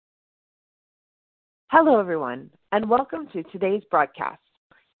Hello, everyone, and welcome to today's broadcast,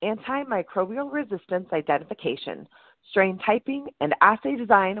 Antimicrobial Resistance Identification, Strain Typing, and Assay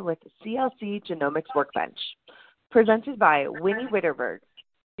Design with CLC Genomics Workbench, presented by Winnie Ridderberg,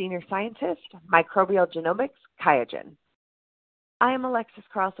 Senior Scientist, Microbial Genomics, QIAGEN. I am Alexis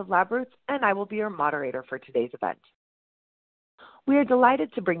Krause of LabRoots, and I will be your moderator for today's event. We are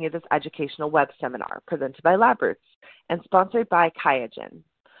delighted to bring you this educational web seminar presented by LabRoots and sponsored by QIAGEN.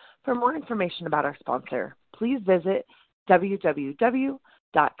 For more information about our sponsor, please visit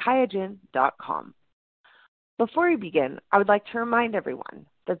www.qiagen.com. Before we begin, I would like to remind everyone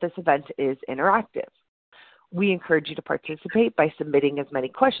that this event is interactive. We encourage you to participate by submitting as many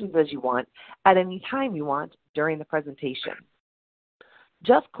questions as you want at any time you want during the presentation.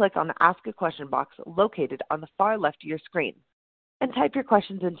 Just click on the Ask a Question box located on the far left of your screen and type your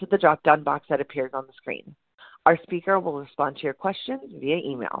questions into the drop-down box that appears on the screen. Our speaker will respond to your questions via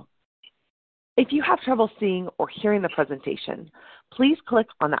email. If you have trouble seeing or hearing the presentation, please click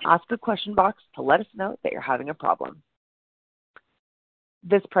on the Ask a Question box to let us know that you're having a problem.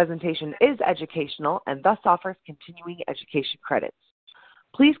 This presentation is educational and thus offers continuing education credits.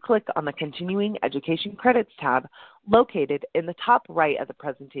 Please click on the Continuing Education Credits tab located in the top right of the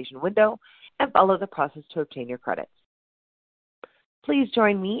presentation window and follow the process to obtain your credits. Please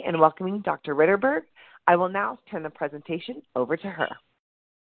join me in welcoming Dr. Ridderberg. I will now turn the presentation over to her.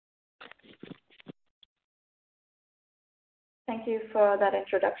 Thank you for that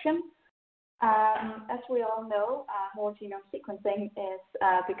introduction. As we all know, whole genome sequencing is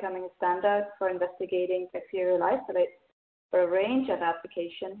becoming a standard for investigating bacterial isolates for a range of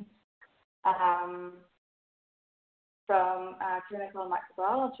applications, from clinical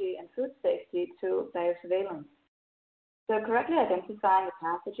microbiology and food safety to biosurveillance. So correctly identifying the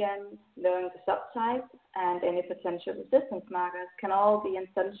pathogen, knowing the subtype, and any potential resistance markers can all be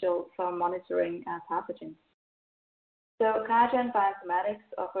essential for monitoring pathogens. So QIAGEN Bioinformatics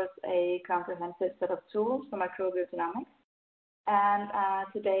offers a comprehensive set of tools for microbial genomics. And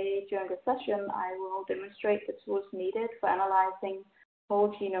today, during the session, I will demonstrate the tools needed for analyzing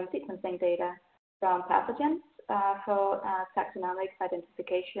whole genome sequencing data from pathogens for taxonomic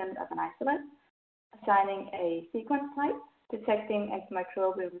identification of an isolate, assigning a sequence type, detecting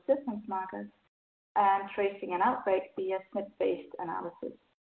antimicrobial resistance markers, and tracing an outbreak via SNP-based analysis.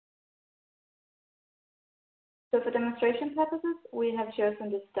 So for demonstration purposes, we have chosen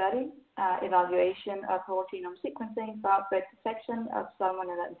this study, evaluation of whole genome sequencing for outbreak detection of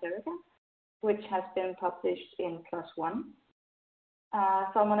Salmonella enterica, which has been published in PLOS ONE.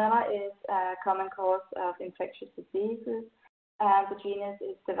 Salmonella is a common cause of infectious diseases, and the genus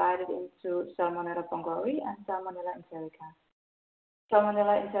is divided into Salmonella bongori and Salmonella enterica.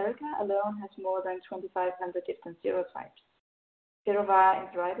 Salmonella enterica alone has more than 2,500 different serotypes. Serovar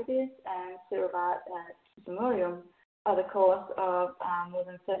enteritidis and Serovar tutumorium are the cause of more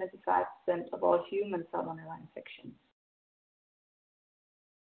than 75% of all human Salmonella infections.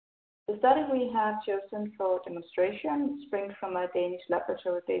 The study we have chosen for demonstration springs from a Danish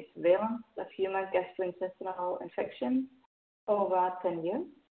laboratory-based surveillance of human gastrointestinal infections over 10 years,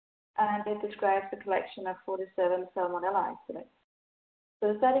 and it describes the collection of 47 Salmonella isolates. So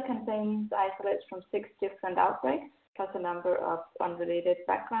the study contains isolates from 6 different outbreaks, plus a number of unrelated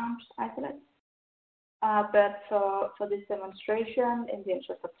background isolates. But for this demonstration, in the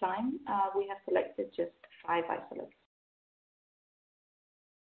interest of time, we have selected just 5 isolates.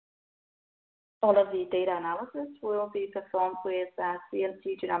 All of the data analysis will be performed with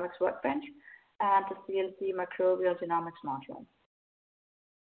CLC Genomics Workbench and the CLC Microbial Genomics module.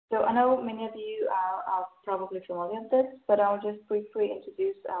 So I know many of you are probably familiar with this, but I'll just briefly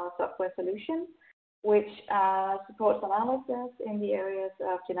introduce our software solution, which supports analysis in the areas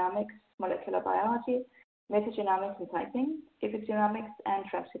of genomics, molecular biology, metagenomics and typing, epigenomics, and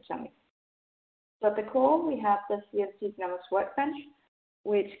transcriptomics. So at the core, we have the CLC Genomics Workbench,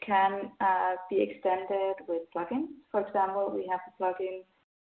 which can be extended with plugins. For example, we have the plugin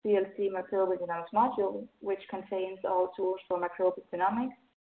CLC Microbial Genomics module, which contains all tools for microbial genomics,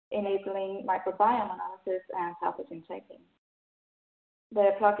 enabling microbiome analysis and pathogen typing.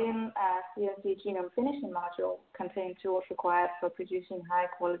 The plugin CLC Genome Finishing module contains tools required for producing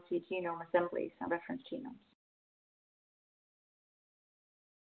high-quality genome assemblies and reference genomes.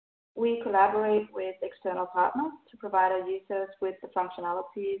 We collaborate with external partners to provide our users with the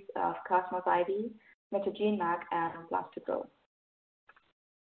functionalities of Cosmos ID, MetaGeneMark, and Blast2Go.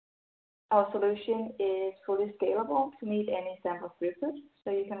 Our solution is fully scalable to meet any sample throughput,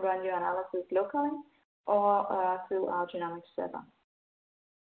 so you can run your analysis locally or through our genomics server.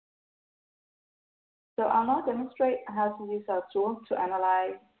 So I'll now demonstrate how to use our tool to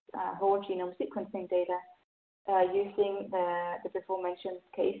analyze whole genome sequencing data using the before mentioned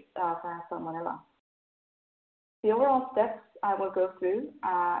case of Salmonella. The overall steps I will go through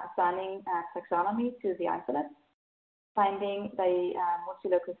are assigning taxonomy to the isolates, finding the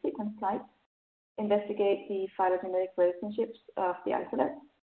multilocal sequence types, investigate the phylogenetic relationships of the isolates,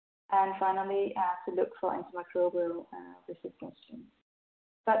 and finally to look for antimicrobial resistance genes.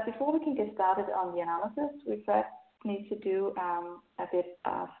 But before we can get started on the analysis, we first need to do a bit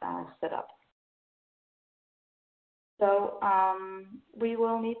of setup. So we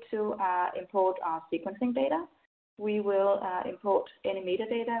will need to import our sequencing data. We will import any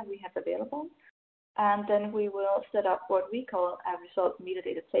metadata we have available, and then we will set up what we call a result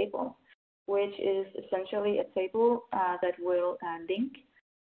metadata table, which is essentially a table that will link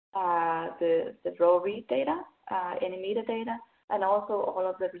the raw read data, any metadata, and also all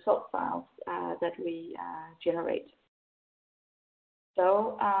of the result files that we generate.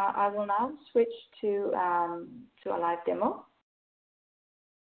 So I will now switch to a live demo.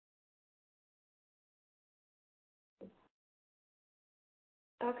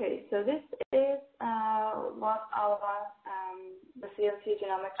 Okay, so this is what our the CLC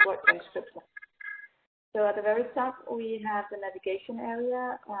Genomics Workbench looks like. So at the very top, we have the navigation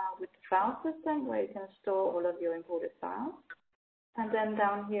area with the file system where you can store all of your imported files. And then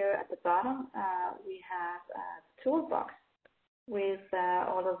down here at the bottom, we have a toolbox with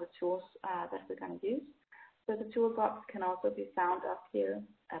all of the tools that we're going to use. So the toolbox can also be found up here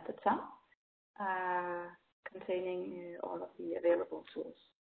at the top, containing all of the available tools.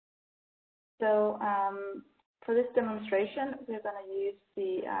 So for this demonstration, we're going to use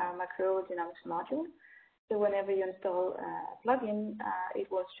the Microbial Genomics module. So whenever you install a plugin,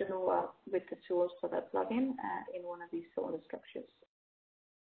 it will show up with the tools for that plugin in one of these folder structures.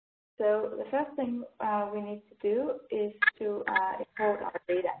 So the first thing we need to do is to import our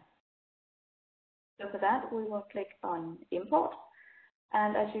data. So for that, we will click on Import.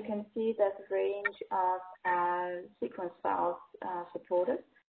 And as you can see, there's a range of sequence files supported.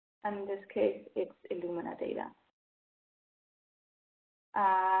 And in this case, it's Illumina data.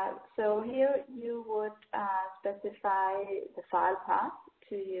 So here you would specify the file path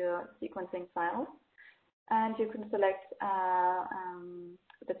to your sequencing files. And you can select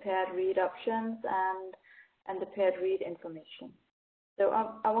the paired read options and the paired read information. So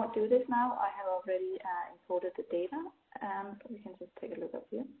I won't do this now. I have already imported the data, and we can just take a look up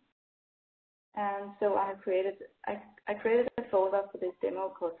here. And so I created a folder for this demo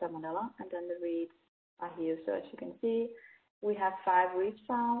called Salmonella, and then the reads are here. So as you can see, we have 5 read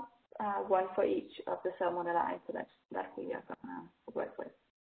files, one for each of the Salmonella isolates that we are going to work with.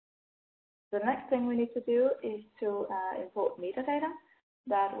 The next thing we need to do is to import metadata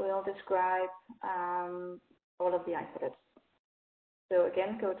that will describe all of the isolates. So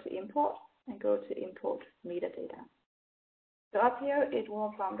again, go to Import and go to Import Metadata. So up here, it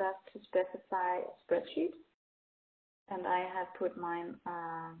will prompt us to specify a spreadsheet, and I have put mine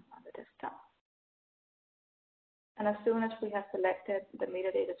on the desktop. And as soon as we have selected the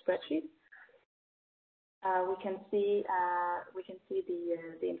metadata spreadsheet, we can see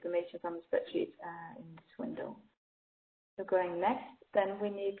the information from the spreadsheet in this window. So going next, then we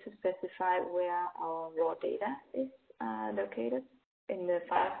need to specify where our raw data is located in the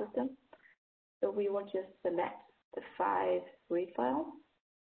file system. So we will just select the 5 read files.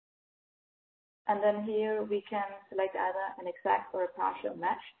 And then here we can select either an exact or a partial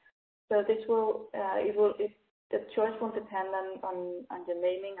match. So this will, the choice will depend on the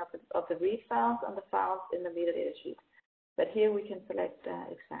naming of the read files and the files in the metadata sheet. But here we can select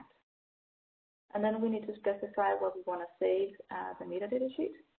exact. And then we need to specify what we want to save the metadata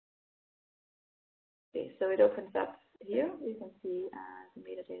sheet. Okay, so it opens up here. You can see the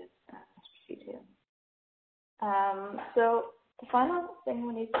metadata sheet here. So the final thing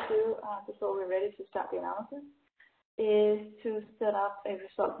we need to do before we're ready to start the analysis is to set up a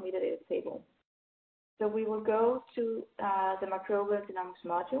result metadata table. So we will go to the Microbial Genomics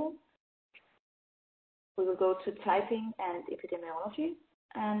module. We will go to Typing and Epidemiology.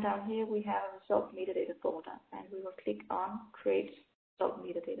 And down here we have a result metadata folder. And we will click on Create Result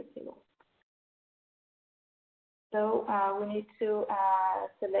Metadata Table. So we need to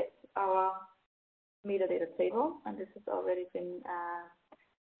select our metadata table. And this has already been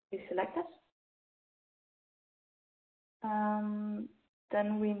selected.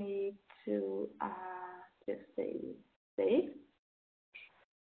 Then we need to just say save,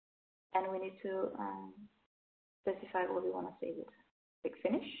 and we need to specify what we want to save it. Click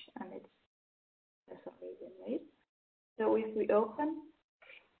finish, and it's already been made. So if we open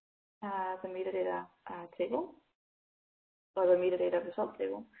the metadata table, or the metadata result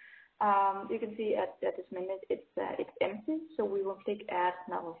table, you can see at this minute it's empty, so we will click Add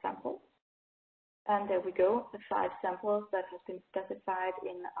Novel Sample. And there we go. The 5 samples that has been specified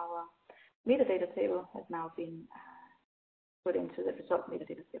in our metadata table has now been put into the result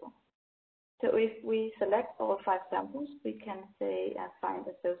metadata table. So if we select all 5 samples, we can say find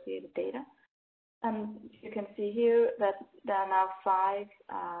associated data. And you can see here that there are now 5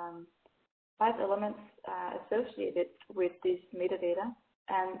 elements associated with this metadata,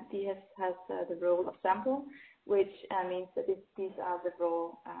 and D has the role of sample, which means that these are the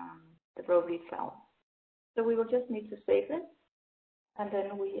raw read files. So we will just need to save it, and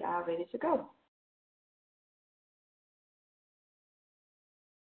then we are ready to go.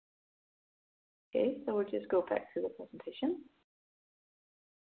 Okay, so we'll just go back to the presentation.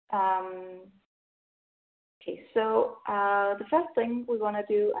 Okay, so the first thing we want to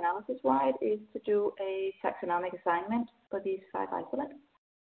do analysis-wise is to do a taxonomic assignment for these 5 isolates.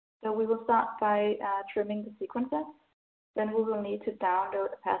 So we will start by trimming the sequences. Then we will need to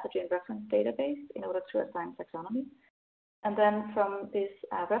download a pathogen reference database in order to assign taxonomy. And then from this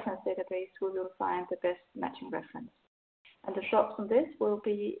reference database, we will find the best matching reference. And the results from this will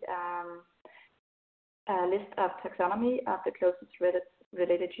be a list of taxonomy of the closest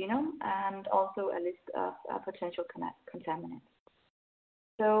related genome, and also a list of potential contaminants.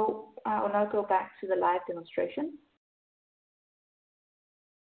 So I will now go back to the live demonstration.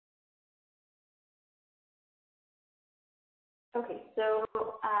 Okay, so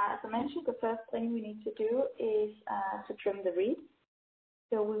as I mentioned, the first thing we need to do is to trim the read.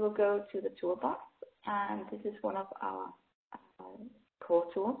 So we will go to the toolbox, and this is one of our core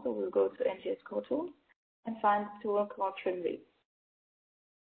tools. So we'll go to NGS core tools and find the tool called Trim Read.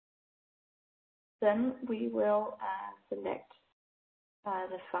 Then we will select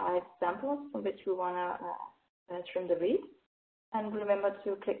the 5 samples from which we want to trim the read. And remember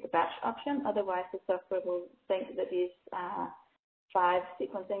to click the batch option, otherwise the software will think that these 5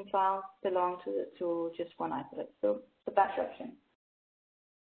 sequencing files belong to just one isolate. So the batch option.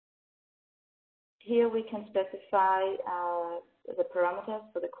 Here we can specify the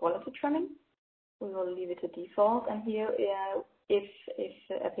parameters for the quality trimming. We will leave it to default, and here, if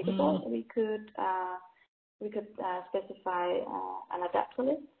applicable, we could specify an adapter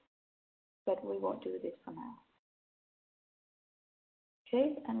list, but we won't do this for now.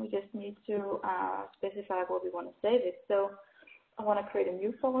 Okay, and we just need to specify what we want to save it. So I want to create a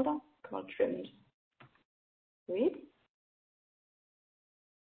new folder called Trimmed Read.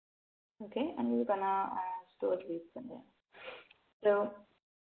 Okay, and we're gonna store the reads in there. So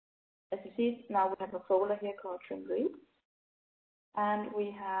as you see, now we have a folder here called Trimmed Read, and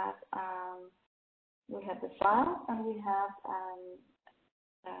we have the file, and we have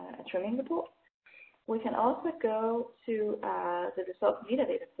a trimming report. We can also go to the result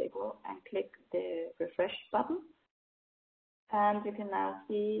metadata table and click the refresh button. And you can now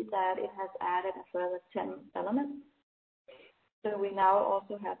see that it has added a further 10 elements. So we now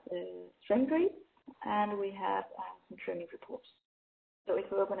also have the trim read, and we have some trimming reports. So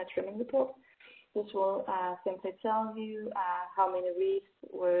if we open a trimming report, this will simply tell you how many reads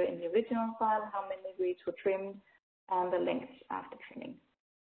were in the original file, how many reads were trimmed, and the length after trimming.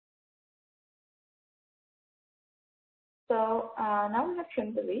 So now we have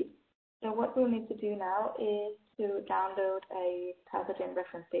trimmed the read. So what we'll need to do now is to download a pathogen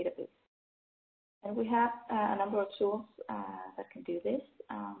reference database. And we have a number of tools that can do this.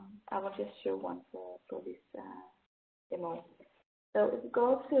 I will just show one for this demo. So if you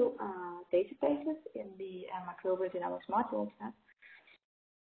go to databases in the Microbial Genomics module tab,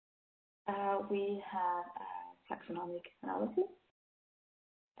 we have taxonomic analysis.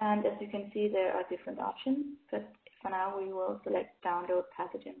 And as you can see, there are different options, but for now we will select download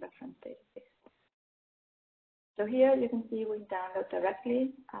pathogen reference database. So here you can see we can download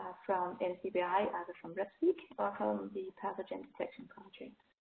directly from NCBI, either from RepSeq or from the pathogen detection project.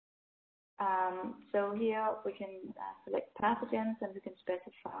 So here we can select pathogens, and we can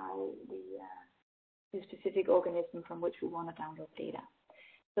specify the specific organism from which we want to download data.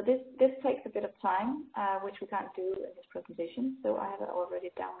 So this takes a bit of time, which we can't do in this presentation. So I have already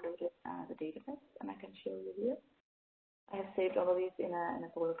downloaded the database, and I can show you here. I have saved all of these in a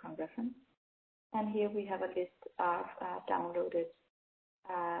folder called reference. And here we have a list of downloaded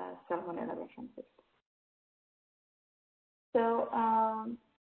salmonella references. So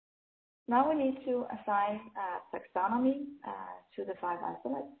now we need to assign taxonomy to the 5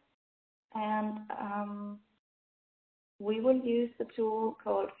 isolates. And we will use the tool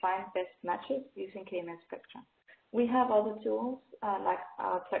called Find Best Matches using KMS Spectra. We have other tools like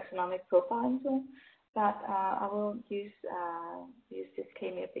our taxonomic profiling tool, but I will use this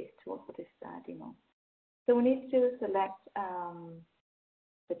KMIA-based tool for this demo. So we need to select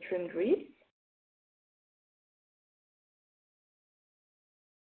the trimmed reads.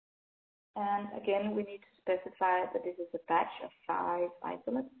 And again, we need to specify that this is a batch of 5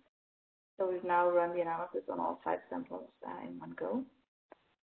 isolates. So we've now run the analysis on all 5 samples in one go.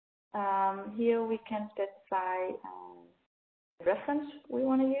 Here we can specify the reference we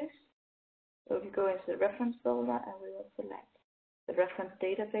want to use. So if you go into the reference folder, and we will select the reference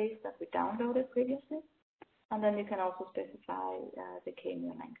database that we downloaded previously. And then you can also specify the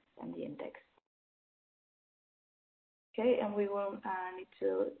KMIA length and the index. Okay, and we will need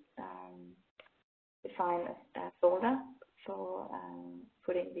to define a folder for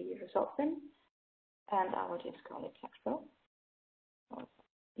putting the results in, and I will just call it Taxo.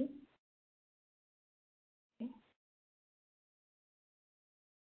 Okay.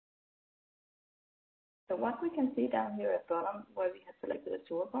 So what we can see down here at the bottom, where we have selected a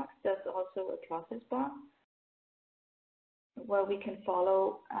toolbox, there's also a process bar where we can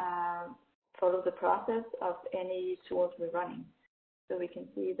follow the process of any tools we're running. So we can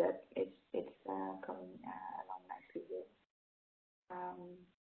see that it's coming along nicely here.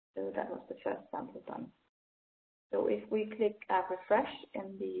 So that was the first sample done. So if we click refresh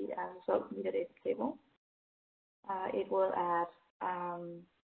in the result metadata table, it will add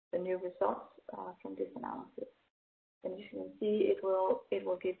the new results from this analysis. And you can see it will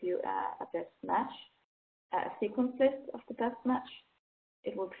give you a best match, a sequence list of the best match.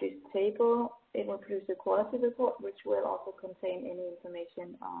 It will produce a table. It will produce a quality report, which will also contain any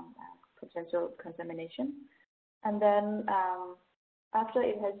information on potential contamination. And then after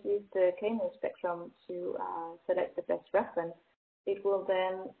it has used the KMIA spectrum to select the best reference, it will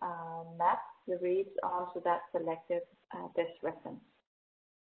then map the reads onto that selected best reference.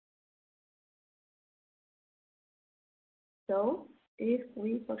 So if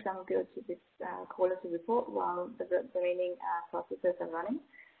we, for example, go to this quality report while the remaining processes are running,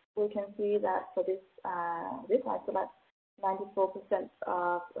 we can see that for this isolate, 94%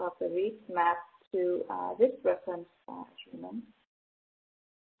 of the reads map to this reference genome.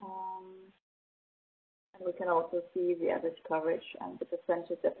 And we can also see the average coverage and the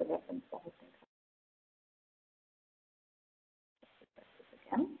percentage of the reference that has been covered.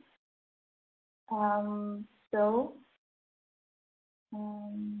 Again. So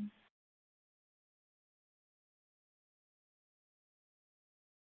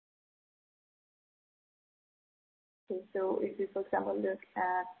if we, for example, look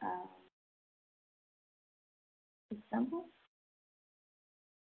at example.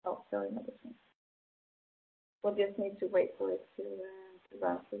 Oh, sorry, not this one. We'll just need to wait for it to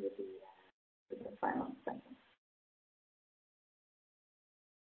run through the final sentence.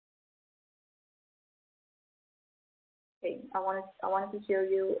 Okay, I wanted to show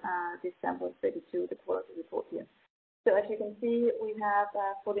you this sample 32, the quality report here. So as you can see, we have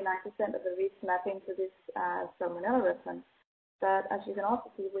 49% of the reads mapping to this salmonella reference. But as you can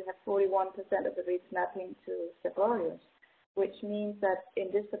also see, we have 41% of the reads mapping to Staph aureus, which means that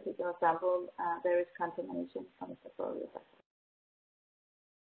in this particular sample, there is contamination from Staph aureus.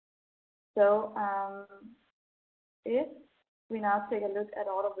 So if we now take a look at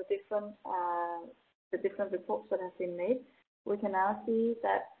all of the different reports that have been made, we can now see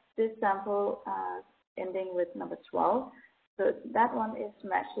that this sample ending with number 12, so that one is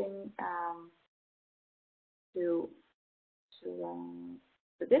matching to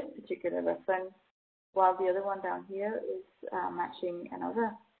this particular reference, while the other one down here is matching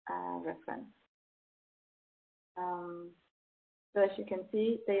another reference. So as you can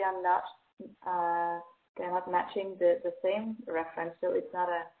see, they are not matching the same reference. So it's not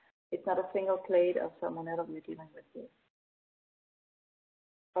a single clade of salmonella we're dealing with here.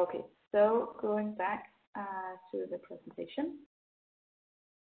 Okay, so going back to the presentation.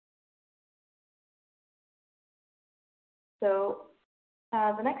 So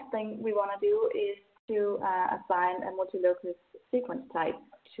the next thing we want to do is to assign a multilocus sequence type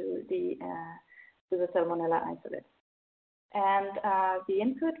to the salmonella isolate. And the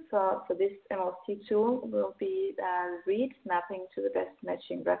input for this MLT tool will be read mapping to the best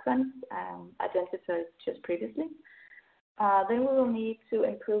matching reference identified just previously. Then we will need to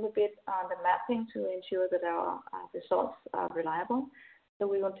improve a bit on the mapping to ensure that our results are reliable. So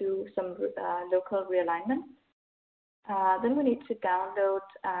we will do some local realignment. Then we need to download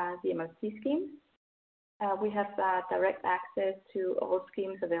the MLT schemes. We have direct access to all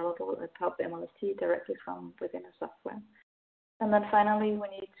schemes available at Top MLT directly from within the software. And then finally, we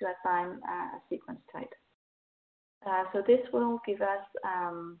need to assign a sequence type. So this will give us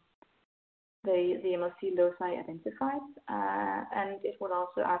the MLC loci identified, and it will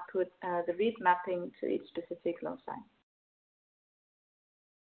also output the read mapping to each specific loci.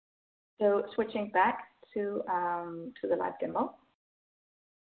 So switching back to the live demo.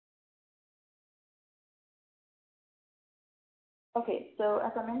 Okay, so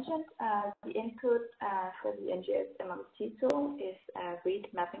as I mentioned, the input for the NGS MLC tool is a read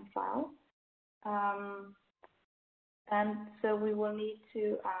mapping file. And so we will need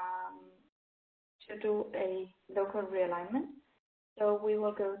to do a local realignment. So we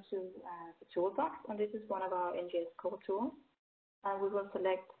will go to the toolbox, and this is one of our NGS core tools, and we will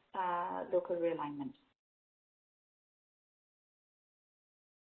select local realignment.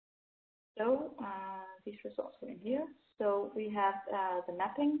 So these results are in here. So we have the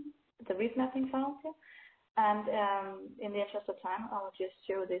mapping, the read mapping files here, and in the interest of time, I will just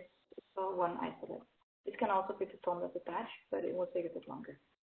show this for one isolate. This can also be performed as a batch, but it will take a bit longer.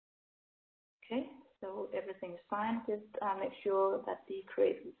 Okay, so everything is fine. Just make sure that the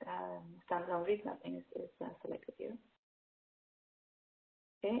create standalone read mapping is selected here.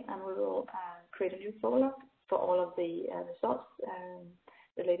 Okay, and we will create a new folder for all of the results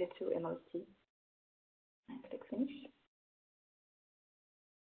related to MLC. And click Finish.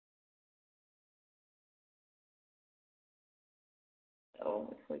 So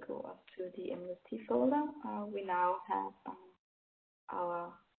if we go up to the MLC folder, we now have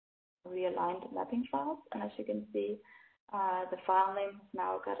our realigned mapping files, and as you can see, the file name has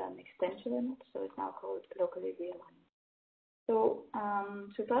now got an extension in it, so it's now called locally realigned. So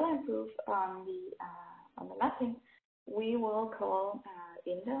to further improve on the mapping, we will call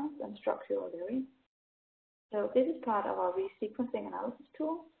indels and structural variants. So this is part of our resequencing analysis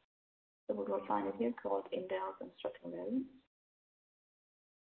tool. So we will find it here called indels and structural variants.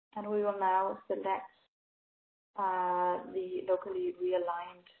 And we will now select the locally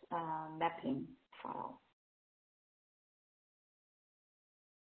realigned mapping file.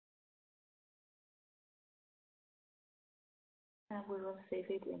 And we will save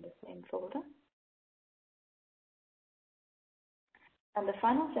it in the same folder. And the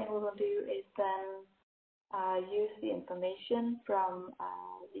final thing we will do is then use the information from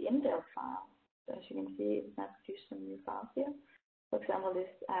the indel file. So as you can see, it's now produced some new files here. For example, this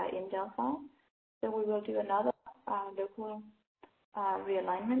indel file. So we will do another local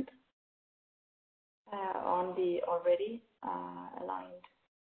realignment on the already aligned,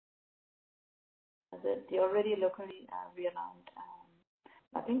 the already locally realigned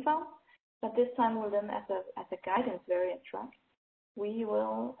mapping file. But this time we'll then, as a guidance variant track, we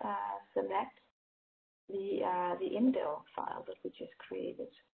will select the indel file that we just created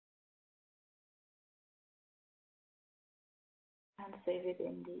and save it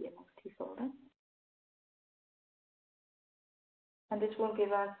in the MLT folder. And this will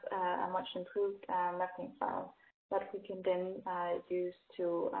give us a much improved mapping file that we can then use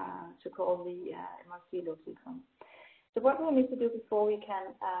to call the MLC loci from. So what we'll need to do before we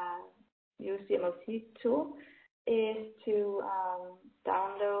can use the MLC tool is to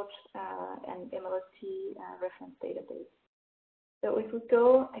download an MLT reference database. So if we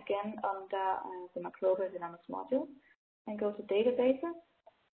go again under the Microbial Genomics module and go to databases,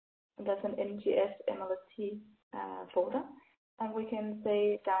 and there's an NGS MLT folder, and we can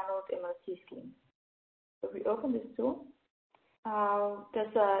say download MLT scheme. So if we open this tool, this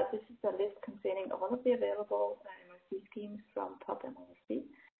is a list containing all of the available MLT schemes from Pub MLC,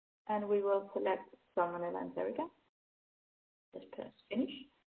 and we will select Salmonella and Enterica. Just press Finish,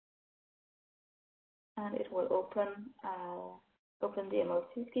 and it will open the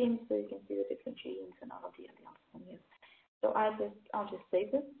MLT scheme, so you can see the different genes and all of the elements from here. So I'll just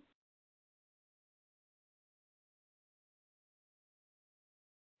save this.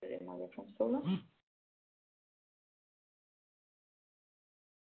 Put it in my reference folder.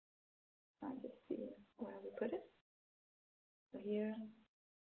 I'll just see where we put it. So here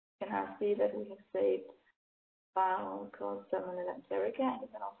you can now see that we have saved a file called Salmonella Enterica, and you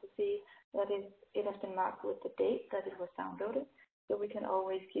can also see that it has been marked with the date that it was downloaded, so we can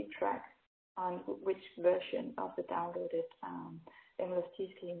always keep track on which version of the downloaded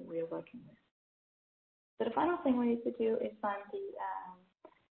MLT scheme we are working with. So the final thing we need to do is find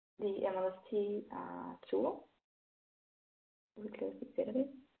the MLT tool. We close the database.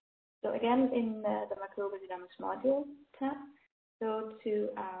 So again, in the Microbial Genomics module tab, go to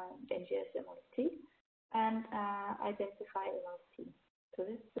NGS MLT and identify MLT. So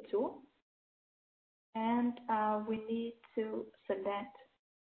this is the tool. And we need to select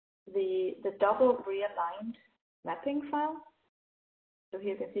the double realigned mapping file. So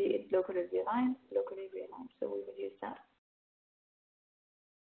here you can see it's locally realigned. So we will use that.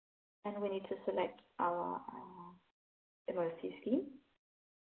 And we need to select our MLC scheme.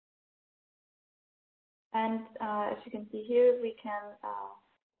 And as you can see here, we can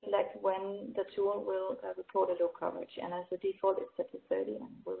select when the tool will report a low coverage. And as a default, it's set to 30, and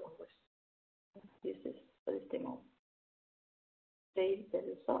we'll always use this for this demo. Save the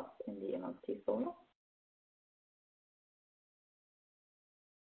results in the MLC folder.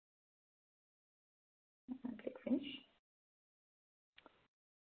 And click Finish.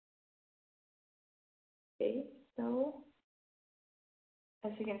 Okay, so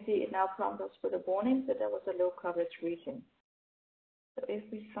as you can see, it now prompts us with a warning that there was a low coverage region. So if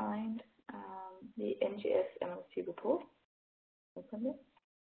we find the NGS MLC report, open it,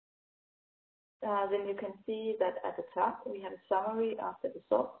 then you can see that at the top we have a summary of the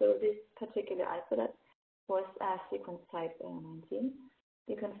results. So this particular isolate was sequence type 19.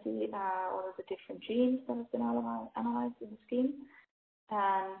 You can see all of the different genes that have been analyzed in the scheme,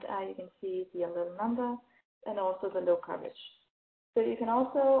 and you can see the allele number and also the low coverage. So you can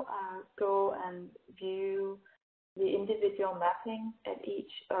also go and view the individual mapping at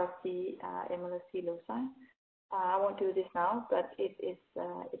each of the MLC loci. I won't do this now, but it is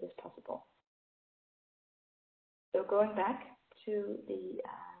possible. So going back to the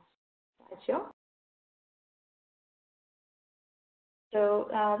slideshow. So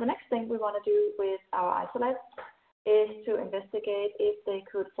the next thing we want to do with our isolates is to investigate if they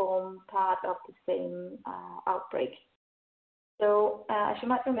could form part of the same outbreak. So as you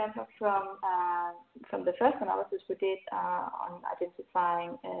might remember from the first analysis we did on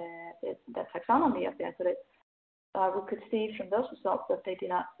identifying the taxonomy of the isolates, we could see from those results that they do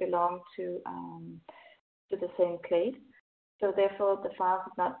not belong to the same clade. So therefore, the files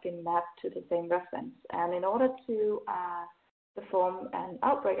have not been mapped to the same reference. And in order to perform an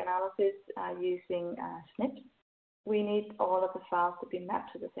outbreak analysis using SNP, we need all of the files to be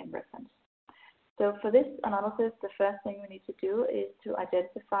mapped to the same reference. So for this analysis, the first thing we need to do is to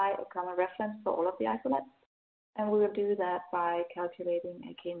identify a common reference for all of the isolates, and we will do that by calculating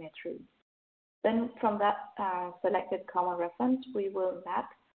a k-metre tree. Then from that selected common reference, we will map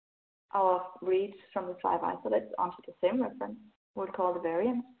our reads from the 5 isolates onto the same reference. We'll call the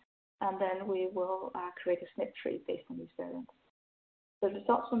variants, and then we will create a SNP tree based on these variants. The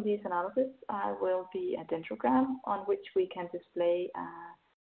results from these analyses will be a dendrogram on which we can display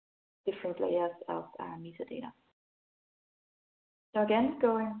different layers of metadata. So again,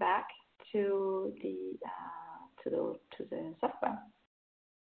 going back to the software.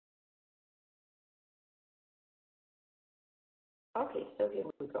 Okay, so here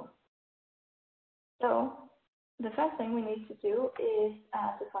we go. So the first thing we need to do is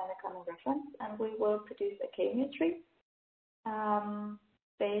to find a common reference, and we will produce a k-metre tree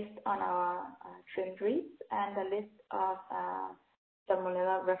based on our trimmed reads and a list of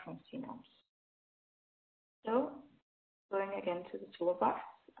salmonella reference genomes. So going again to the toolbox,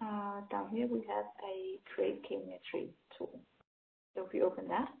 down here we have a create k-metre tree tool. So if we open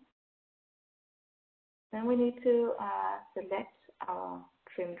that, then we need to select our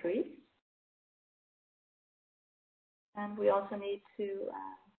trimmed reads. And we also need to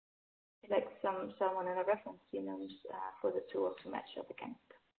select some salmonella reference genomes for the tool to match up against.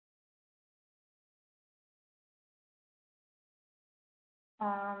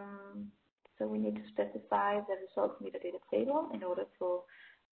 So we need to specify the results metadata table in order for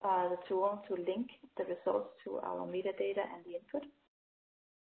the tool to link the results to our metadata and the input.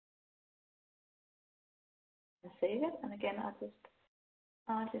 And save it. And again,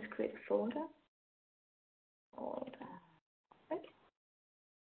 I'll just create a folder called outbreak.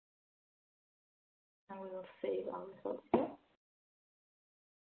 And we will save our results here.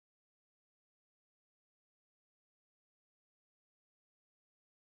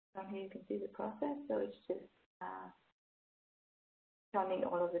 Down here you can see the process, so it's just counting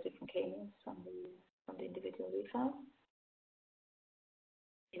all of the different k-names from the individual read files.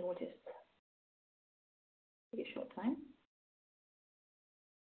 It will just take a short time.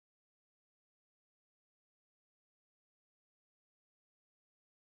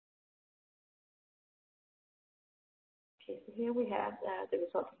 Okay, so here we have the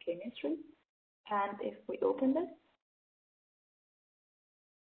resulting k-metre tree, and if we open this,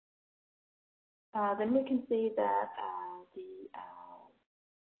 then we can see that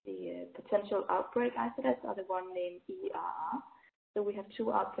the potential outbreak isolates are the one named ERR. So we have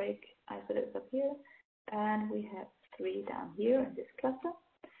 2 outbreak isolates up here, and we have 3 down here in this cluster.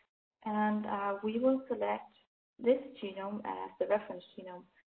 And we will select this genome as the reference genome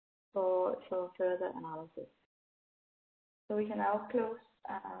for further analysis. So we can now close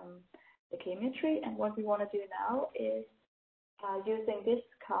the k-metre tree, and what we want to do now is using this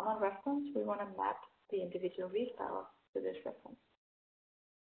common reference, we want to map the individual read files to this reference.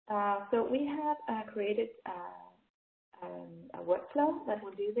 So we have created a workflow that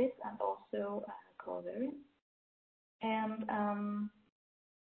will do this, and also call variants. And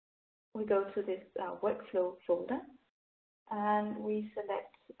we go to this workflow folder, and we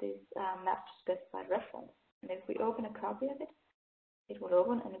select this map specified reference. And if we open a copy of it, it will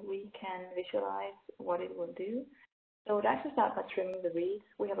open, and we can visualize what it will do. So it actually starts by trimming the reads.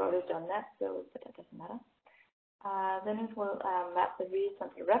 We have already done that, so that doesn't matter. Then it will map the reads on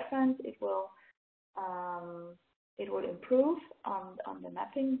the reference. It will improve on the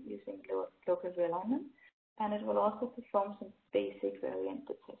mapping using local realignment, and it will also perform some basic variant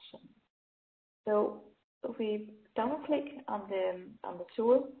detection. So if we double click on the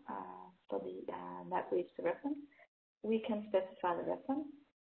tool for the map reads to reference, we can specify the reference.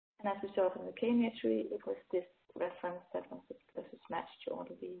 And as we saw from the k-metre tree, it was this reference that was matched to all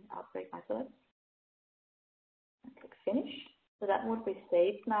of the outbreak isolates. And click finish. So that would be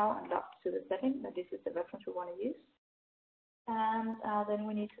saved now and locked to the setting that this is the reference we want to use. And then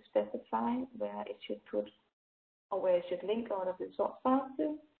we need to specify where it should put, or where it should link all of the result files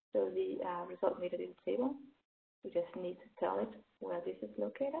to. So the result metadata table, we just need to tell it where this is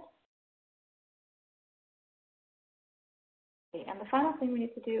located. Okay, and the final thing we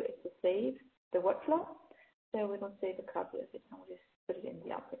need to do is to save the workflow. So we will save a copy of it, and we'll just put it in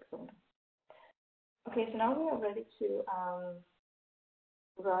the outbreak folder. Okay, so now we are ready to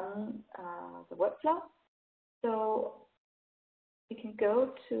run the workflow. So we can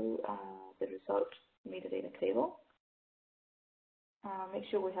go to the result metadata table. Make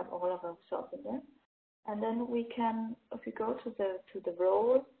sure we have all of our results in there, and then we can, if we go to the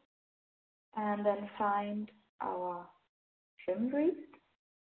role, and then find our trim reads,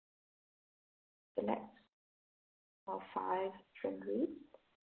 select our 5 trim reads.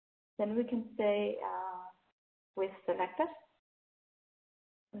 Then we can say with selected,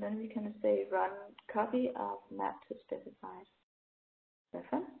 and then we can say run copy of map to specified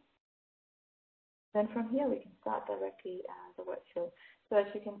reference. Then from here we can start directly the workflow. So as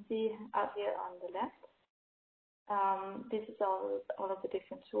you can see out here on the left, this is all of the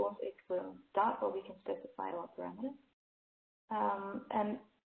different tools it will start, where we can specify our parameters. And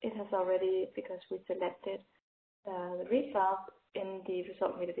it has already, because we selected the read files in the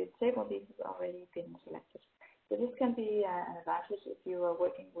result metadata table, these have already been selected. So this can be an advantage if you are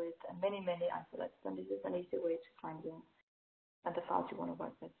working with many isolates, and this is an easy way to find the files you want to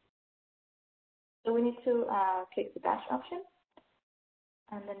work with. So we need to click the batch option,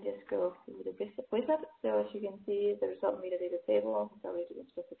 and then just go through the wizard. So as you can see, the result metadata table has already been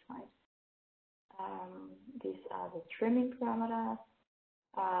specified. These are the trimming parameters.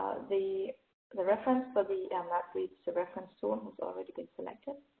 The reference for the map reads to reference tool has already been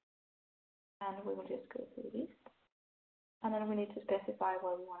selected. And we will just go through these. And then we need to specify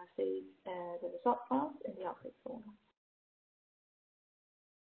where we want to save the result files in the outbreak folder.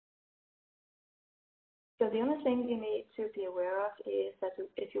 So the only thing you need to be aware of is that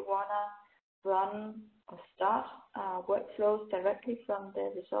if you want to run or start workflows directly from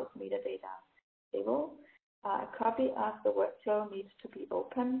the result metadata table, a copy of the workflow needs to be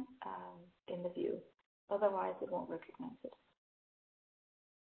open in the view. Otherwise, it won't recognize it.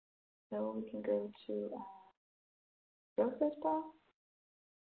 So we can go to process bar,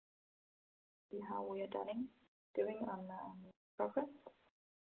 see how we are doing on progress.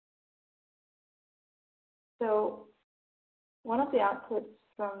 So one of the outputs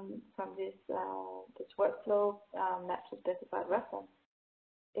from this workflow map to specified reference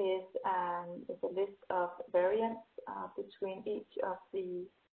is a list of variants between each of the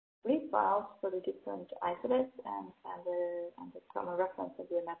read files for the different isolates and the common reference that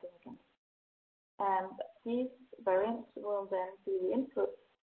we are mapping against. And these variants will then be the input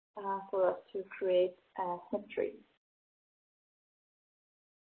for us to create a SNP tree.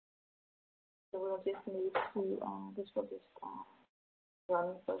 So we'll just need to, this will just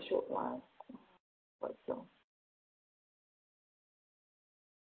run for a short while. Workflow.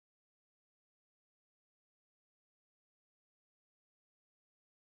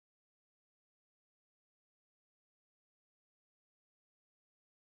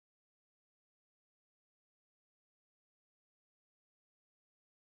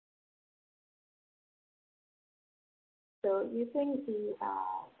 So using the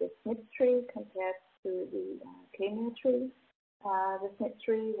SNP tree compared to the k-metre tree, the SNP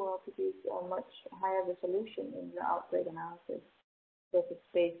tree will produce a much higher resolution in the outbreak analysis, because it's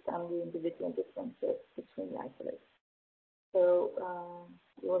based on the individual differences between the isolates. So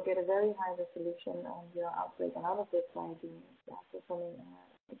you will get a very high resolution on your outbreak analysis by doing performing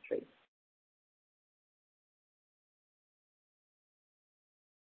history.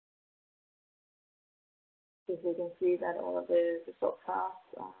 So you can see that all of the result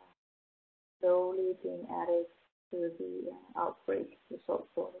paths are slowly being added to the outbreak result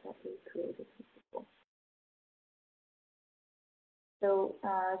folder that we created before. So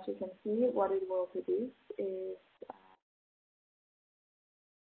as you can see, what it will produce is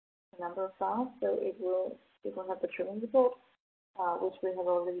a number of files. So it will have the trimming report, which we have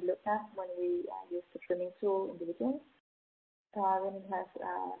already looked at when we used the trimming tool in the beginning. Then it has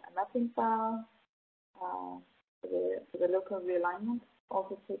a mapping file for the local realignment,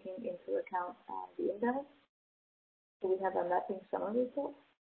 also taking into account the index. So we have a mapping summary report,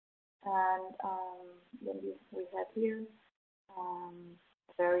 and then we have here a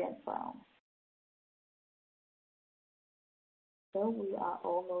variant file. So we are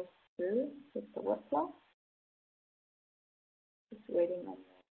almost through with the workflow. Just waiting on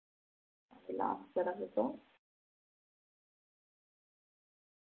the last set of results.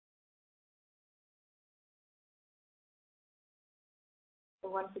 So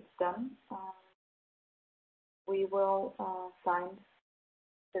once it's done, we will find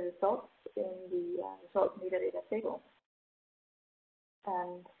the results in the result metadata table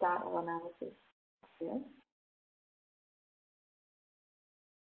and start our analysis here.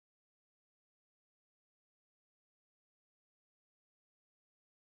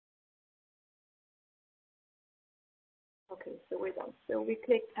 Okay, so we're done. So we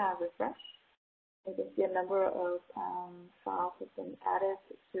click refresh. You can see a number of files have been added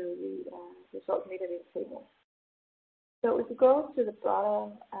to the result metadata table. So if we go to the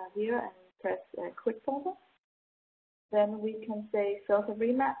bottom here and press Quick Filter, then we can say Filter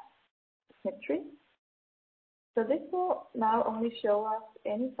Remap SNP tree. So this will now only show us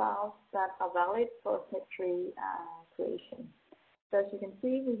any files that are valid for SNP tree creation. So as you can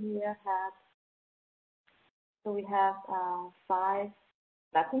see, we here have 5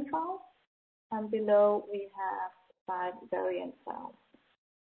 mapping files, and below we have 5 variant files.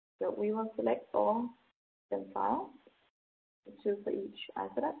 So we will select all 10 files, 2 for each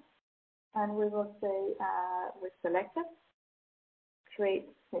isolate, and we will say with selected, create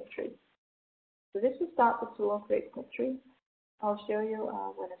SNP tree. So this will start the tool create SNP tree. I'll show you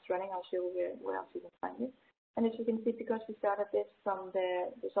when it's running. I'll show you where else you can find it. And as you can see, because we started this from the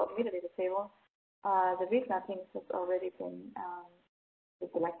result metadata table, the read mappings has already been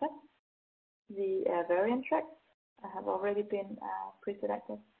selected. The variant tracks have already been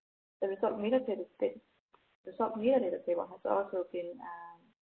pre-selected. The result metadata table has also been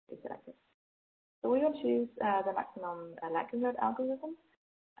pre-selected. So we will choose the maximum likelihood algorithm,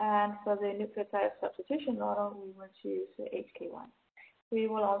 and for the nucleotide substitution model, we will choose HK1. We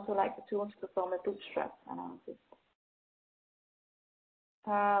will also like the tool to perform a bootstrap analysis.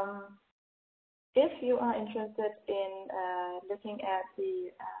 If you are interested in looking at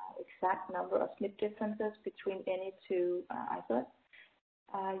the exact number of SNP differences between any 2 isolates,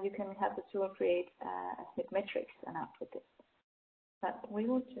 you can have the tool create a SNP matrix and output it. But we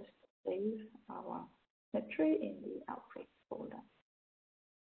will just save our SNP tree in the outbreak folder.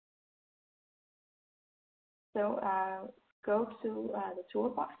 So go to the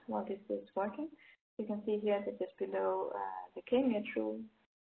toolbox while this is working. You can see here that just below the K-MEA tool,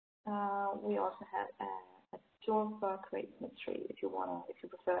 we also have a tool for create SNP tree if you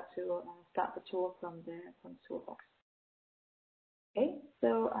prefer to start the tool from the toolbox. Okay,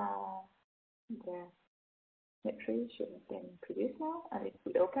 so the SNP tree should have been produced now, and if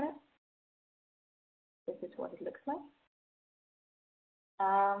we open it, this is what it looks like.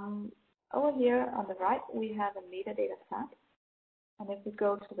 Over here on the right, we have a metadata tab, and if we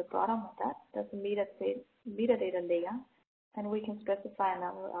go to the bottom of that, there's a metadata layer, and we can specify a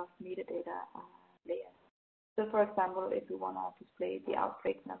number of metadata layers. So for example, if we want to display the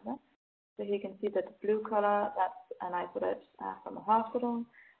outbreak number, so here you can see that the blue color, that's an isolate from a hospital,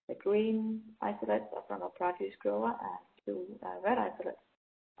 the green isolates are from a produce grower, and 2 red isolates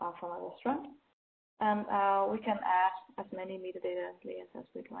are from a restaurant. And we can add as many metadata layers as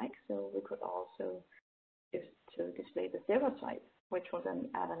we'd like, so we could also just to display the serotype, which will then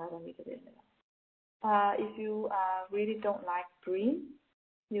add another metadata layer. If you really don't like green,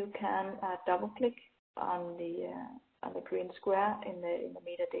 you can double-click on the green square in the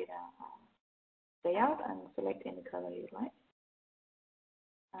metadata layout and select any color you like,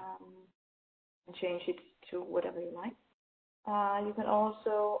 and change it to whatever you like. You can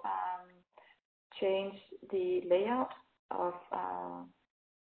also change the layout of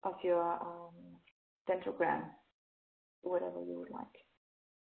your dendrogram. whatever you would like.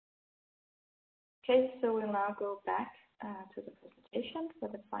 Okay, so we'll now go back to the presentation for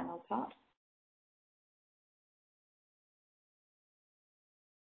the final part.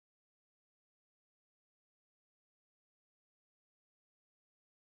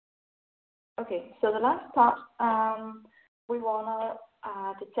 Okay, so the last part, we want to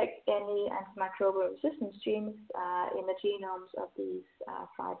detect any antimicrobial resistance genes in the genomes of these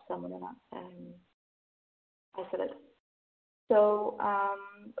 5 salmonella isolates. So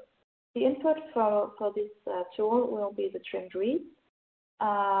the input for this tool will be the trimmed reads,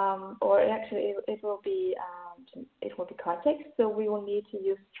 or actually it will be context. So we will need to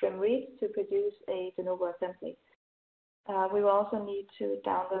use trim reads to produce a de novo assembly. We will also need to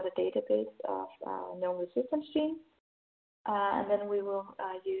download a database of known resistance genes, and then we will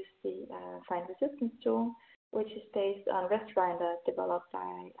use the find resistance tool, which is based on ResFinder developed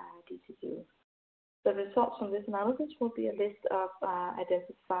by DTU. The results from this analysis will be a list of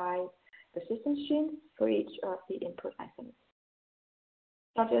identified resistance genes for each of the input isolates.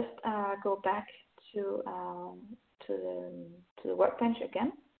 I'll just go back to the workbench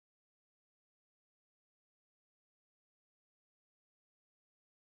again.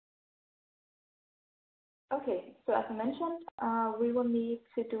 Okay, so as I mentioned, we will need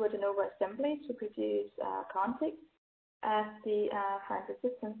to do a de novo assembly to produce contigs, as the find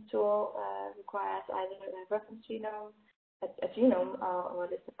resistance tool requires either a reference genome, a genome, or a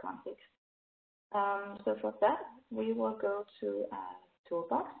list of contigs. So for that, we will go to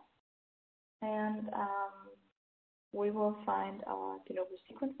Toolbox, and we will find our de novo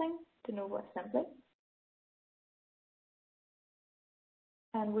sequencing, de novo assembly,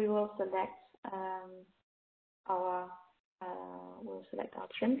 and we will select our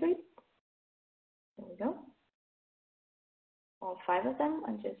trimmed reads. There we go. All 5 of them,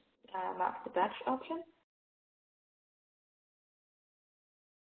 and just mark the batch option.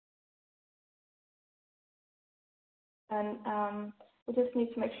 And we just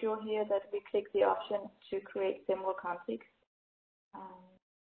need to make sure here that we click the option to create similar contigs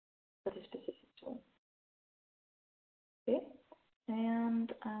for the specific tool. Okay,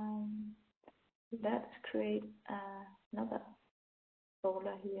 and let's create another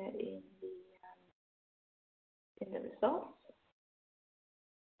folder here in the results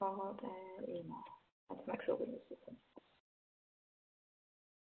called antimicrobial resistance.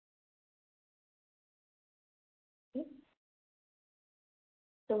 Okay.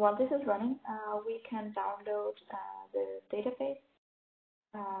 So while this is running, we can download the database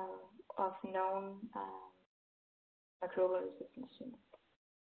of known microbial resistance genes.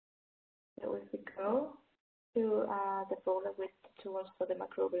 So if we go to the folder with the tools for the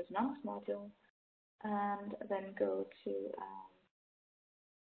Microbial Genomics module, and then go to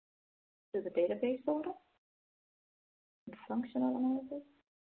the database folder, and functional analysis,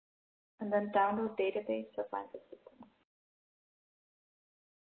 and then download database for find resistance.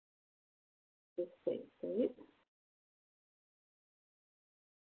 Just save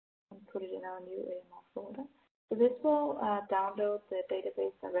and put it in our new AMR folder. So this will download the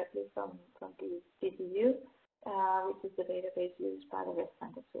database directly from the DTU, which is the database used by the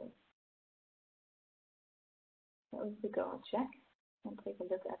ResFinder tool. So if we go and check and take a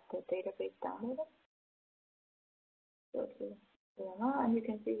look at the database downloaded, go to AMR, and you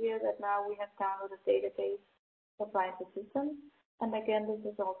can see here that now we have downloaded a database for find resistance. And again, this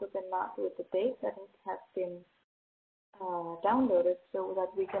has also been marked with the date that it has been downloaded, so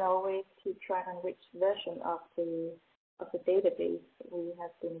that we can always keep track on which version of the database we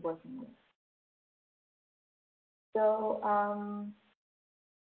have been working with. So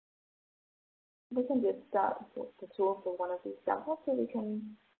we can just start the tool for one of these samples. So we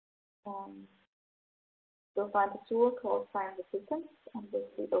can go find the tool called Find Resistance, and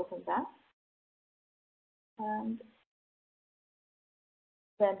basically open that, and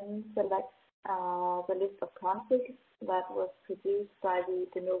then select the list of contigs that was produced by the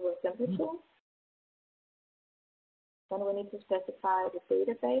de novo assembly tool. Then we need to specify the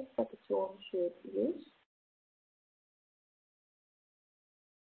database that the tool should use.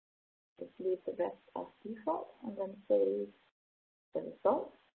 Just leave the rest as default, and then save the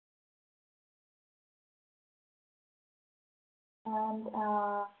results. And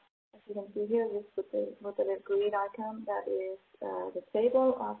as you can see here, this with the green icon, that is the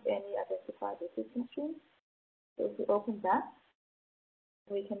table of any identified resistance genes. So if we open that,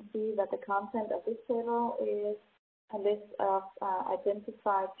 we can see that the content of this table is a list of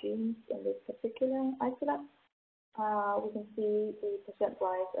identified genes in this particular isolate. We can see the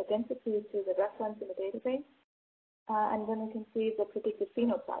percent-wise identity to the reference in the database, and then we can see the predicted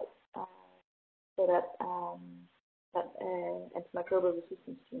phenotype, so that antimicrobial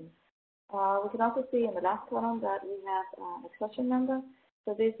resistance gene. We can also see in the last column that we have an accession number.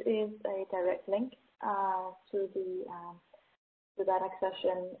 So this is a direct link to that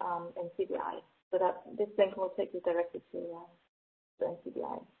accession NCBI. So that this link will take you directly to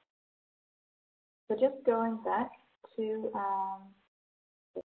NCBI. So just going back to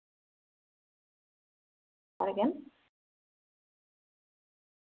that again.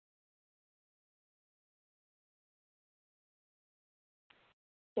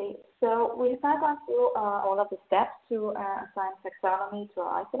 Okay, so we have now gone through all of the steps to assign taxonomy to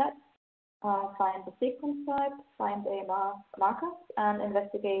our isolate, find the sequence type, find AMR markers, and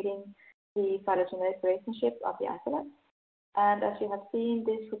investigating the phylogenetic relationship of the isolate. And as you have seen,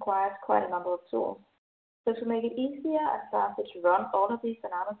 this requires quite a number of tools. So to make it easier and faster to run all of these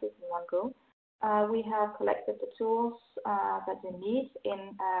analyses in one go, we have collected the tools that you need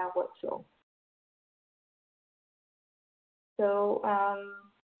in workflow. So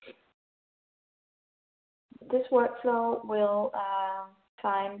this workflow will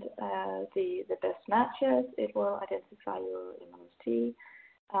find the best matches. It will identify your MLST.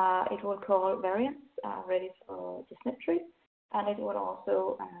 It will call variants ready for the SNP tree, and it will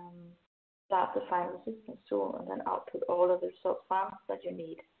also start the find resistance tool and then output all of the result files that you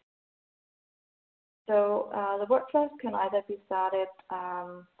need. So the workflows can either be started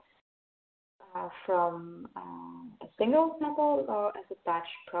from a single sample or as a batch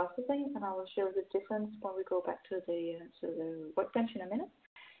processing, and I will show the difference when we go back to the workbench in a minute.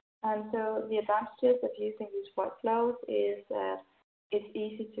 And so the advantages of using these workflows is that it's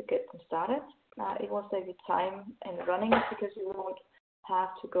easy to get them started. It will save you time in running it because you won't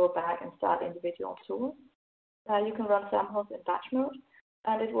have to go back and start individual tools. You can run samples in batch mode,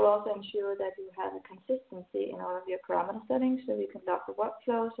 and it will also ensure that you have a consistency in all of your parameter settings, so you can log the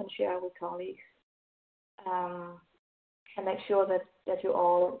workflows and share with colleagues, and make sure that you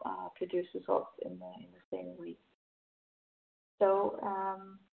all produce results in the same way. So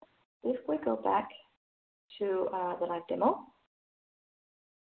if we go back to the live demo,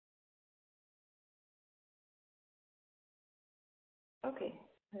 okay,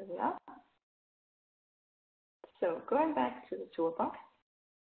 here we are. So going back to the toolbox,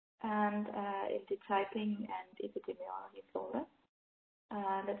 and in the typing and epidemiology folder,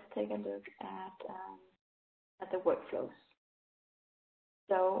 let's take a look at the workflows.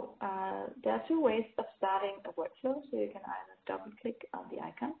 So there are two ways of starting a workflow. So you can either double-click on the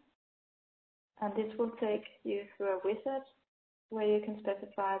icon, and this will take you through a wizard where you can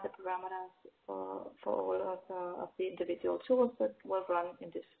specify the parameters for all of the individual tools that will run in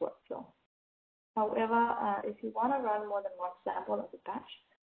this workflow. However, if you want to run more than one sample of the batch,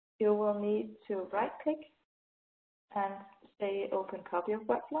 you will need to right-click and say Open Copy of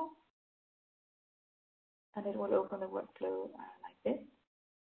Workflow, and it will open the workflow like this.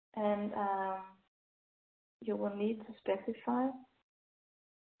 And you will need to specify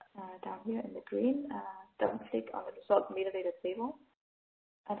down here in the green, double-click on the result metadata table,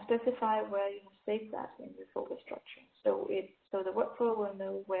 and specify where you have saved that in your folder structure. So the workflow will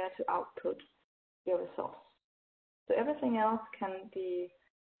know where to output your results. So everything else can be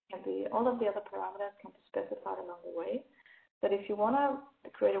all of the other parameters can be specified along the way. But if you want to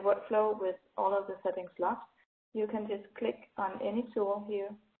create a workflow with all of the settings locked, you can just click on any tool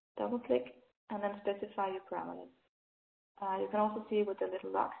here, double-click, and then specify your parameters. You can also see with the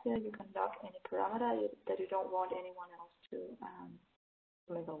little locks here, you can lock any parameter that you don't want anyone else to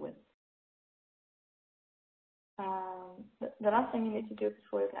mingle with. The last thing you need to do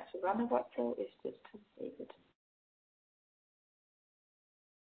before you can actually run the workflow is just to save it.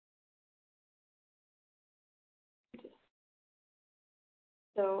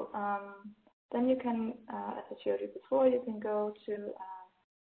 So then you can, as I showed you before, you can go to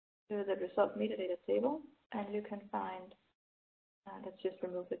the result metadata table, and you can find, let's just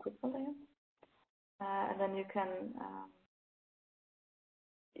remove the quick layer, and then you can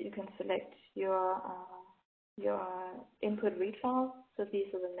select your input read files. So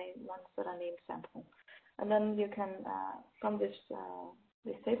these are the main ones that are named sample, and then you can from this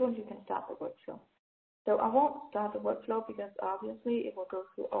table you can start the workflow. So I won't start the workflow because obviously it will go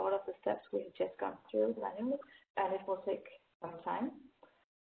through all of the steps we have just gone through manually, and it will take some time.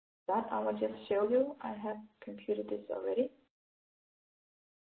 But I will just show you. I have computed this already,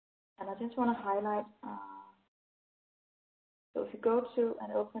 and I just want to highlight. So if you go to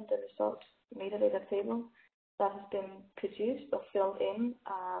and open the result metadata table that has been produced or filled in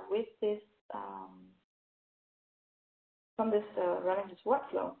with this from this running this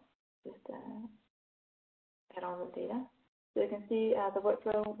workflow, just add all the data. So you can see the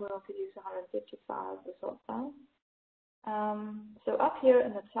workflow will produce 155 result files, So up here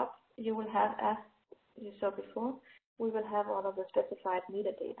in the top, you will have, as you saw before, we will have all of the specified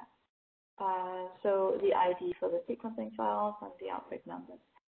metadata. So the ID for the sequencing files and the outbreak numbers.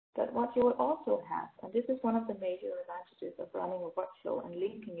 But what you will also have, and this is one of the major advantages of running a workflow and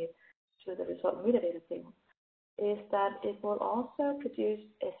linking it to the result metadata table, is that it will also produce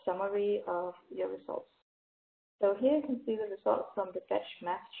a summary of your results. So here you can see the results from the batch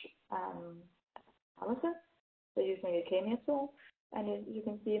match analysis, so using a Chemia tool, and you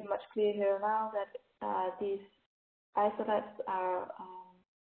can see much clearer here now that these isolates are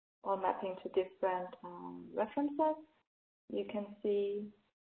all mapping to different references. You can see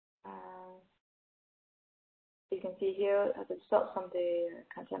here the results from the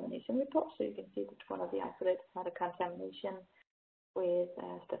contamination report. So you can see that one of the isolates had a contamination with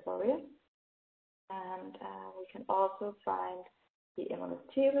Staph aureus. And we can also find the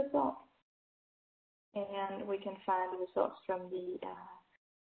MLST results, and we can find the results from the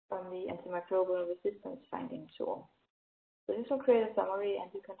antimicrobial resistance finding tool. So this will create a summary,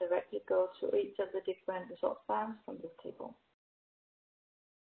 and you can directly go to each of the different results files from this table.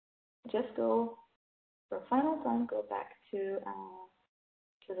 Just go for a final time, go back to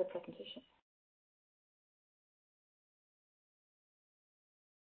the presentation.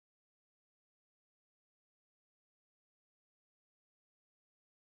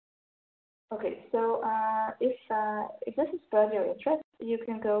 Okay, so if this is of your interest, you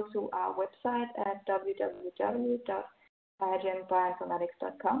can go to our website at www.QIAGEN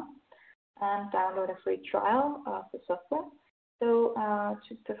Bioinformatics.com and download a free trial of the software. So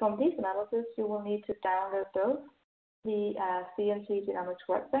to perform these analysis, you will need to download both the CLC Genomics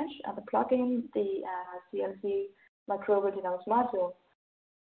Workbench and the plugin, the CLC Microbial Genomics module.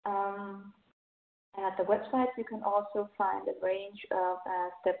 At the website, you can also find a range of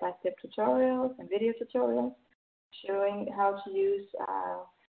step-by-step tutorials and video tutorials showing how to use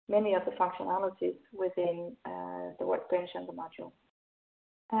many of the functionalities within the workbench and the module.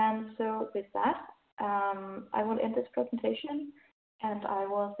 And so with that, I will end this presentation, and I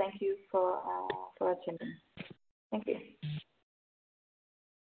will thank you for attending. Thank you.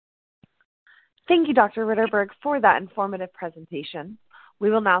 Thank you, Dr. Ridderberg, for that informative presentation. We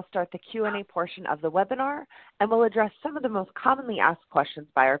will now start the Q&A portion of the webinar, and we'll address some of the most commonly asked questions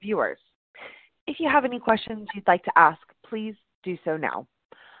by our viewers. If you have any questions you'd like to ask, please do so now.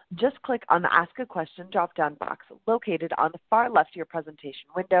 Just click on the Ask a Question drop-down box located on the far left of your presentation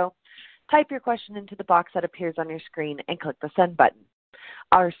window. Type your question into the box that appears on your screen and click the Send button.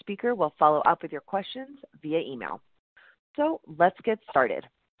 Our speaker will follow up with your questions via email. So let's get started.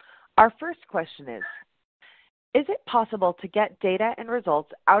 Our first question is it possible to get data and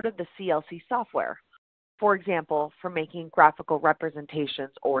results out of the CLC software, for example, for making graphical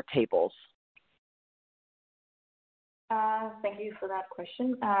representations or tables? Thank you for that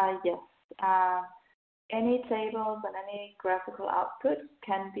question. Yes. Any tables and any graphical outputs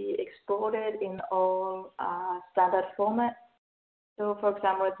can be exported in all standard formats. So, for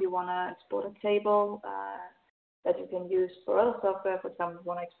example, if you want to export a table that you can use for other software, for example, if you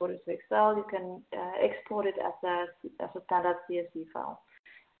want to export it to Excel, you can export it as a standard CSV file.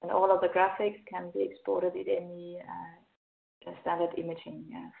 And all of the graphics can be exported in any standard imaging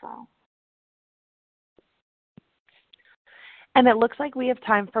file. And it looks like we have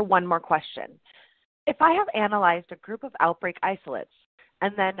time for one more question. If I have analyzed a group of outbreak isolates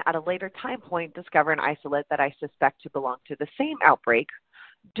and then at a later time point discover an isolate that I suspect to belong to the same outbreak,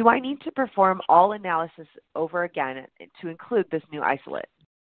 do I need to perform all analysis over again to include this new isolate?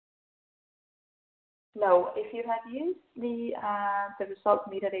 No. If you have used the result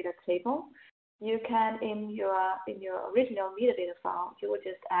metadata table, you can, in your original metadata file, you will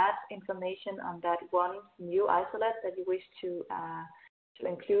just add information on that one new isolate that you wish to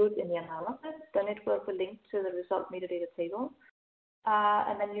include in the analysis. Then it will be linked to the result metadata table,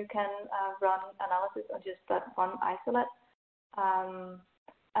 and then you can run analysis on just that one isolate.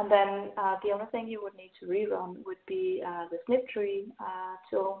 And then the only thing you would need to rerun would be the SNP tree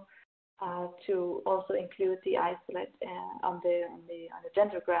tool to also include the isolate on the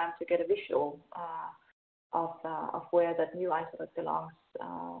dendrogram to get a visual of where that new isolate belongs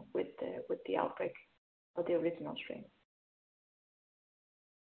with the outbreak of the original strain.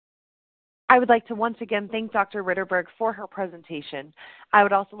 I would like to once again thank Dr. Ridderberg for her presentation. I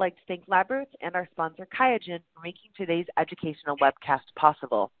would also like to thank LabRoots and our sponsor QIAGEN for making today's educational webcast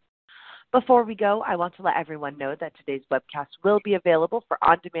possible. Before we go, I want to let everyone know that today's webcast will be available for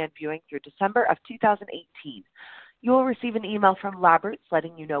on-demand viewing through December of 2018. You will receive an email from LabRoots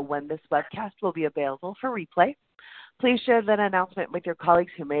letting you know when this webcast will be available for replay. Please share that announcement with your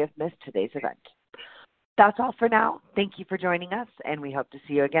colleagues who may have missed today's event. That's all for now. Thank you for joining us, and we hope to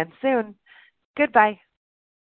see you again soon. Goodbye.